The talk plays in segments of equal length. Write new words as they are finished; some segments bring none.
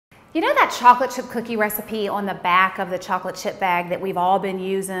You know that chocolate chip cookie recipe on the back of the chocolate chip bag that we've all been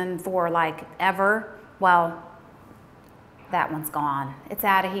using for like ever? Well, that one's gone. It's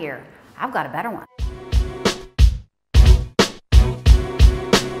out of here. I've got a better one.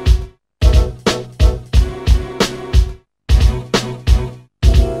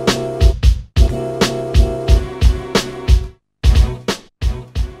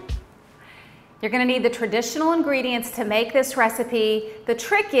 You're gonna need the traditional ingredients to make this recipe. The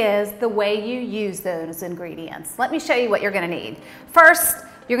trick is the way you use those ingredients. Let me show you what you're gonna need. First,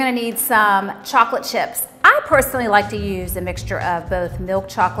 you're gonna need some chocolate chips. I personally like to use a mixture of both milk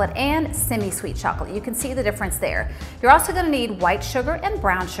chocolate and semi-sweet chocolate. You can see the difference there. You're also gonna need white sugar and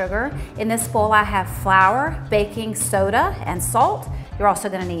brown sugar. In this bowl, I have flour, baking soda, and salt. You're also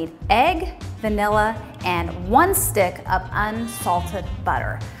gonna need egg, vanilla, and 1 stick of unsalted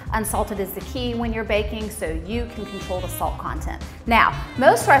butter. Unsalted is the key when you're baking, so you can control the salt content. Now,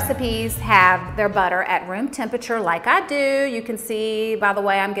 most recipes have their butter at room temperature like I do. You can see by the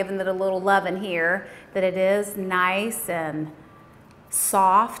way I'm giving it a little loving here that it is nice and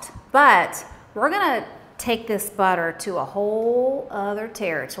soft, but we're gonna take this butter to a whole other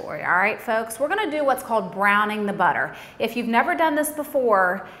territory, all right, folks? We're gonna do what's called browning the butter. If you've never done this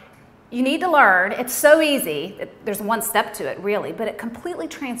before, you need to learn. It's so easy. There's one step to it, really, but it completely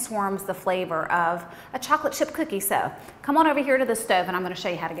transforms the flavor of a chocolate chip cookie. So come on over here to the stove and I'm gonna show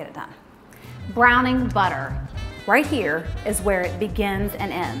you how to get it done. Browning butter. Right here is where it begins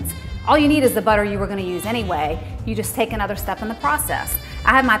and ends. All you need is the butter you were gonna use anyway. You just take another step in the process. I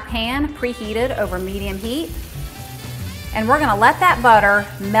have my pan preheated over medium heat, and we're gonna let that butter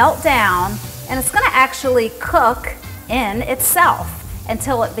melt down, and it's gonna actually cook in itself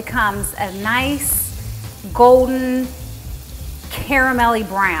until it becomes a nice golden caramelly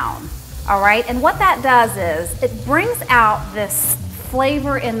brown, all right? And what that does is it brings out this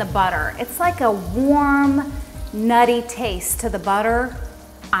flavor in the butter. It's like a warm, nutty taste to the butter.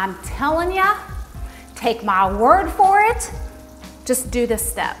 I'm telling ya, take my word for it, just do this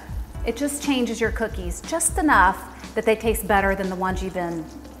step. It just changes your cookies just enough that they taste better than the ones you've been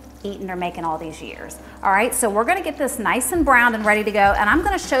eating or making all these years. All right, so we're gonna get this nice and browned and ready to go, and I'm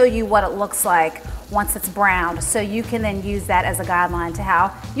gonna show you what it looks like once it's browned so you can then use that as a guideline to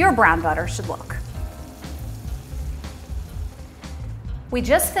how your brown butter should look. We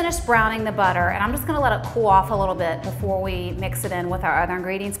just finished browning the butter, and I'm just gonna let it cool off a little bit before we mix it in with our other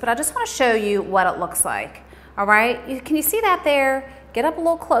ingredients, but I just wanna show you what it looks like, all right? Can you see that there? Get up a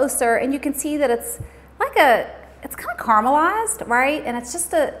little closer, and you can see that it's kind of caramelized, right? And it's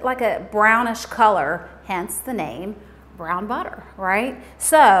just like a brownish color, hence the name brown butter, right?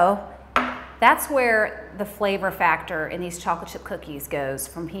 So that's where the flavor factor in these chocolate chip cookies goes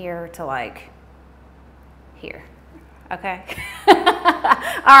from here to like here, okay?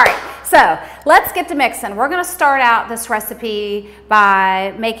 All right, so let's get to mixing. We're gonna start out this recipe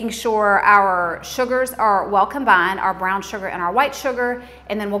by making sure our sugars are well combined, our brown sugar and our white sugar,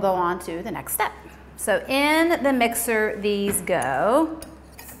 and then we'll go on to the next step. So in the mixer, these go.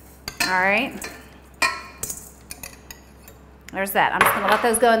 All right. There's that. I'm just gonna let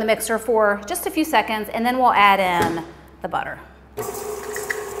those go in the mixer for just a few seconds, and then we'll add in the butter.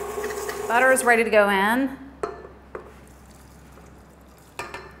 Butter is ready to go in.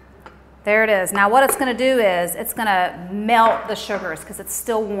 There it is. Now what it's gonna do is it's gonna melt the sugars because it's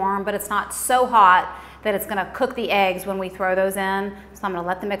still warm, but it's not so hot that it's gonna cook the eggs when we throw those in. So I'm gonna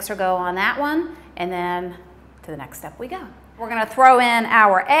let the mixer go on that one, and then to the next step we go. We're gonna throw in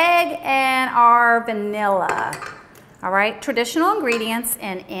our egg and our vanilla. All right, traditional ingredients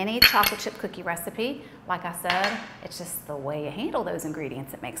in any chocolate chip cookie recipe. Like I said, it's just the way you handle those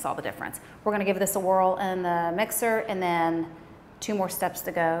ingredients that makes all the difference. We're gonna give this a whirl in the mixer, and then 2 more steps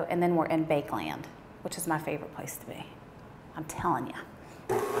to go, and then we're in bake land, which is my favorite place to be. I'm telling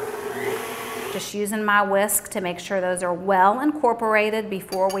you. Just using my whisk to make sure those are well incorporated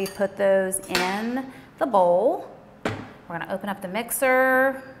before we put those in the bowl. We're gonna open up the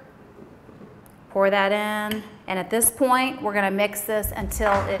mixer, pour that in, and at this point, we're gonna mix this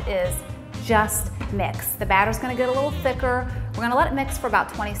until it is just mixed. The batter's gonna get a little thicker. We're gonna let it mix for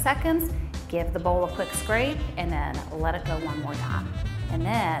about 20 seconds, give the bowl a quick scrape, and then let it go one more time. And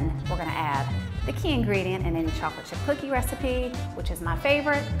then we're gonna add the key ingredient in any chocolate chip cookie recipe, which is my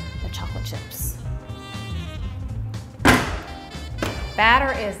favorite, the chocolate chips.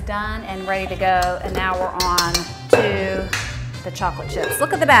 Batter is done and ready to go, and now we're on to the chocolate chips.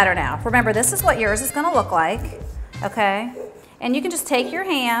 Look at the batter now. Remember, this is what yours is gonna look like, okay? And you can just take your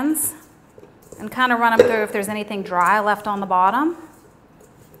hands and kind of run them through if there's anything dry left on the bottom,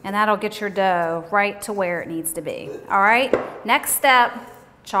 and that'll get your dough right to where it needs to be. All right, next step,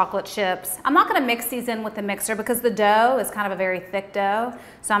 chocolate chips. I'm not gonna mix these in with the mixer because the dough is kind of a very thick dough.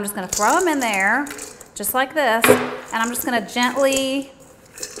 So I'm just gonna throw them in there, just like this, and I'm just gonna gently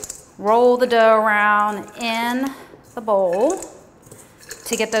roll the dough around in the bowl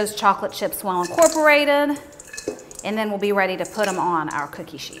to get those chocolate chips well incorporated, and then we'll be ready to put them on our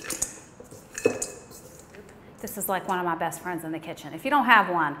cookie sheet. This is like one of my best friends in the kitchen. If you don't have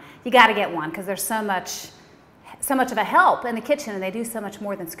one, you gotta get one because there's so much of a help in the kitchen, and they do so much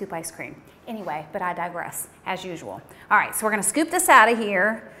more than scoop ice cream. Anyway, but I digress, as usual. All right, so we're gonna scoop this out of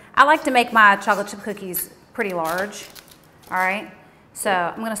here. I like to make my chocolate chip cookies pretty large, all right? So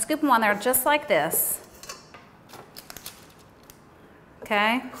I'm gonna scoop them on there just like this.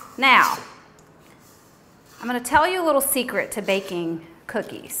 Okay, now, I'm gonna tell you a little secret to baking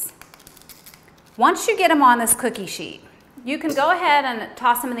cookies. Once you get them on this cookie sheet, you can go ahead and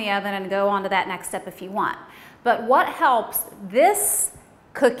toss them in the oven and go on to that next step if you want. But what helps this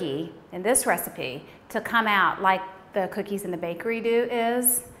cookie in this recipe to come out like the cookies in the bakery do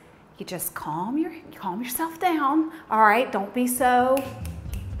is you just calm yourself down. All right, don't be so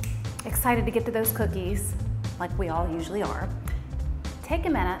excited to get to those cookies like we all usually are. Take a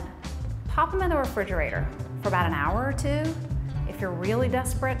minute, pop them in the refrigerator for about an hour or two. If you're really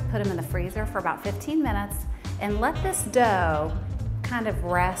desperate, put them in the freezer for about 15 minutes and let this dough kind of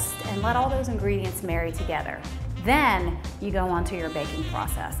rest and let all those ingredients marry together. Then you go on to your baking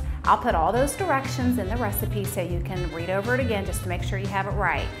process. I'll put all those directions in the recipe so you can read over it again just to make sure you have it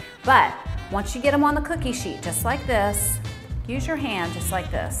right. But once you get them on the cookie sheet, just like this, use your hand just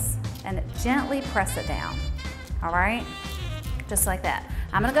like this and gently press it down, all right? Just like that.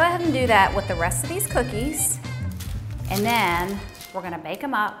 I'm gonna go ahead and do that with the rest of these cookies, and then we're gonna bake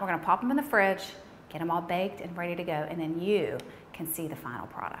them up, we're gonna pop them in the fridge, get them all baked and ready to go, and then you can see the final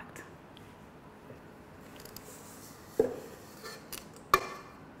product.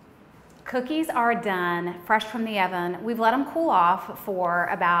 Cookies are done, fresh from the oven. We've let them cool off for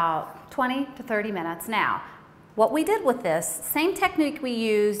about 20 to 30 minutes. Now, what we did with this, same technique we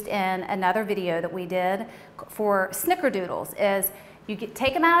used in another video that we did for snickerdoodles, is you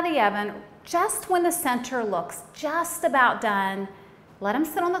take them out of the oven just when the center looks just about done. Let them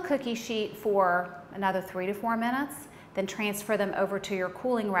sit on the cookie sheet for another 3 to 4 minutes, then transfer them over to your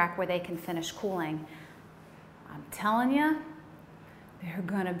cooling rack where they can finish cooling. I'm telling you, they're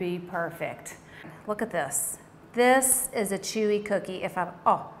gonna be perfect. Look at this. This is a chewy cookie.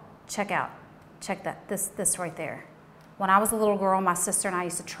 Check that, this right there. When I was a little girl, my sister and I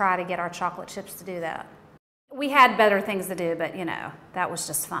used to try to get our chocolate chips to do that. We had better things to do, but you know, that was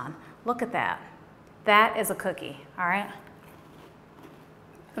just fun. Look at that. That is a cookie, all right?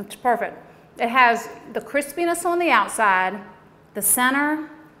 It's perfect. It has the crispiness on the outside, the center.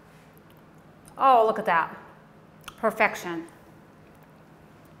 Oh, look at that. Perfection.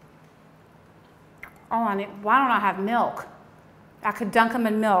 Oh, why don't I have milk? I could dunk them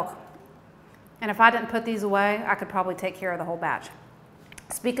in milk. And if I didn't put these away, I could probably take care of the whole batch.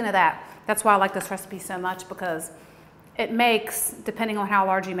 Speaking of that, that's why I like this recipe so much, because it makes, depending on how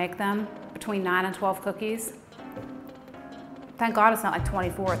large you make them, between 9 and 12 cookies. Thank God it's not like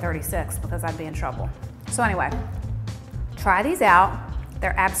 24 or 36 because I'd be in trouble. So anyway, try these out.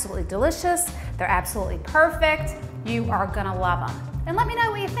 They're absolutely delicious. They're absolutely perfect. You are gonna love them. And let me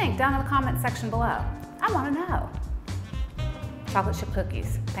know what you think down in the comment section below. I wanna know. Chocolate chip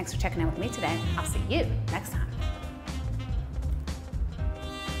cookies. Thanks for checking in with me today. I'll see you next time.